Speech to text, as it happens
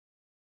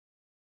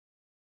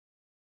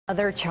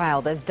Another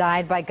child has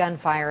died by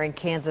gunfire in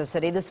Kansas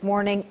City this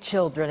morning.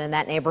 Children in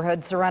that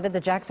neighborhood surrounded the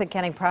Jackson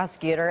County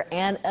prosecutor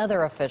and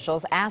other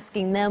officials,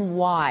 asking them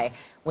why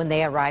when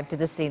they arrived to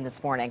the scene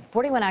this morning.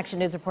 41 Action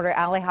News reporter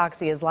Allie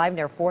Hoxie is live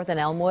near 4th and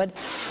Elmwood,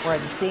 where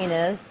the scene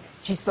is.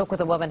 She spoke with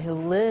a woman who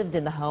lived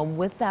in the home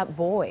with that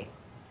boy.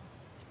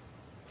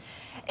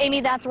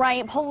 Amy, that's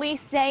right. Police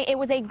say it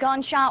was a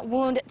gunshot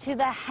wound to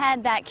the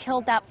head that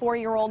killed that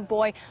 4-year-old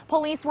boy.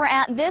 Police were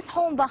at this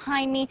home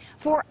behind me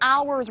for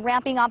hours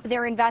wrapping up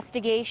their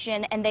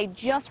investigation, and they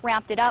just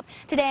wrapped it up.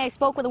 Today I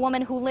spoke with a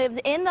woman who lives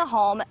in the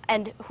home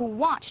and who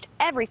watched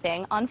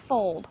everything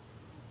unfold.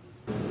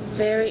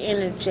 Very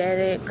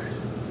energetic.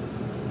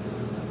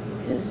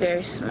 He was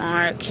very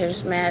smart,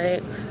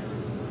 charismatic,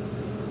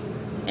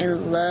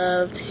 and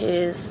loved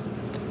his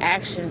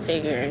action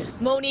figures.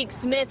 Monique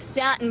Smith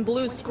sat in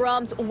blue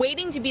scrubs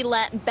waiting to be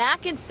let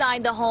back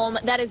inside the home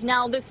that is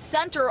now the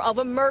center of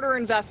a murder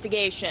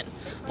investigation.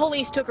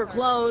 Police took her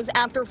clothes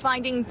after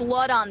finding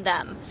blood on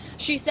them.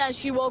 She says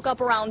she woke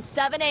up around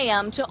 7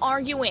 a.m. to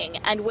arguing,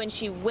 and when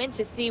she went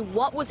to see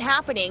what was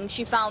happening,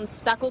 she found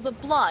speckles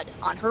of blood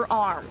on her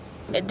arm.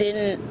 It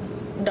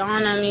didn't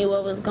dawn on me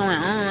what was going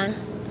on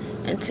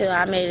until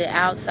I made it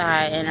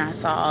outside and I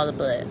saw all the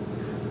blood.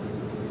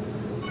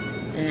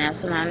 And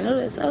that's when I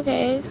noticed,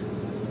 okay,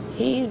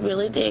 he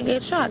really did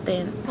get shot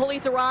then.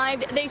 Police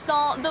arrived. They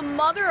saw the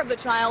mother of the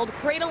child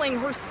cradling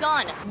her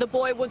son. The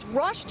boy was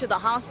rushed to the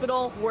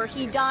hospital where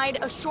he died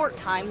a short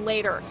time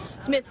later.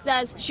 Smith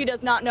says she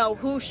does not know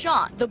who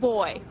shot the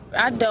boy.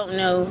 I don't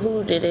know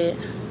who did it.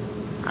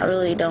 I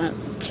really don't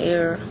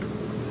care.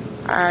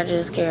 I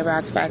just care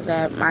about the fact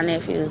that my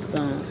nephew is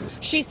gone.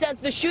 She says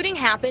the shooting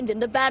happened in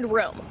the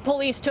bedroom.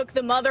 Police took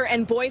the mother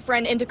and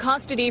boyfriend into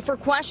custody for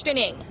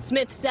questioning.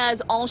 Smith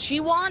says all she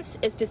wants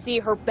is to see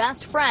her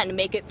best friend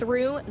make it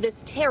through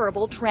this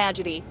terrible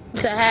tragedy.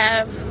 To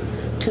have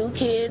 2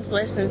 kids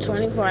less than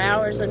 24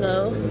 hours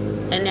ago,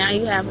 and now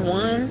you have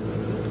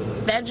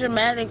one, that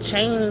dramatic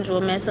change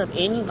will mess up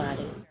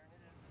anybody.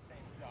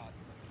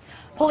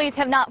 Police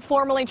have not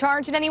formally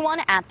charged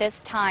anyone at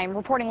this time.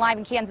 Reporting live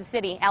in Kansas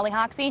City, Allie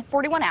Hoxie,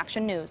 41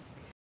 Action News.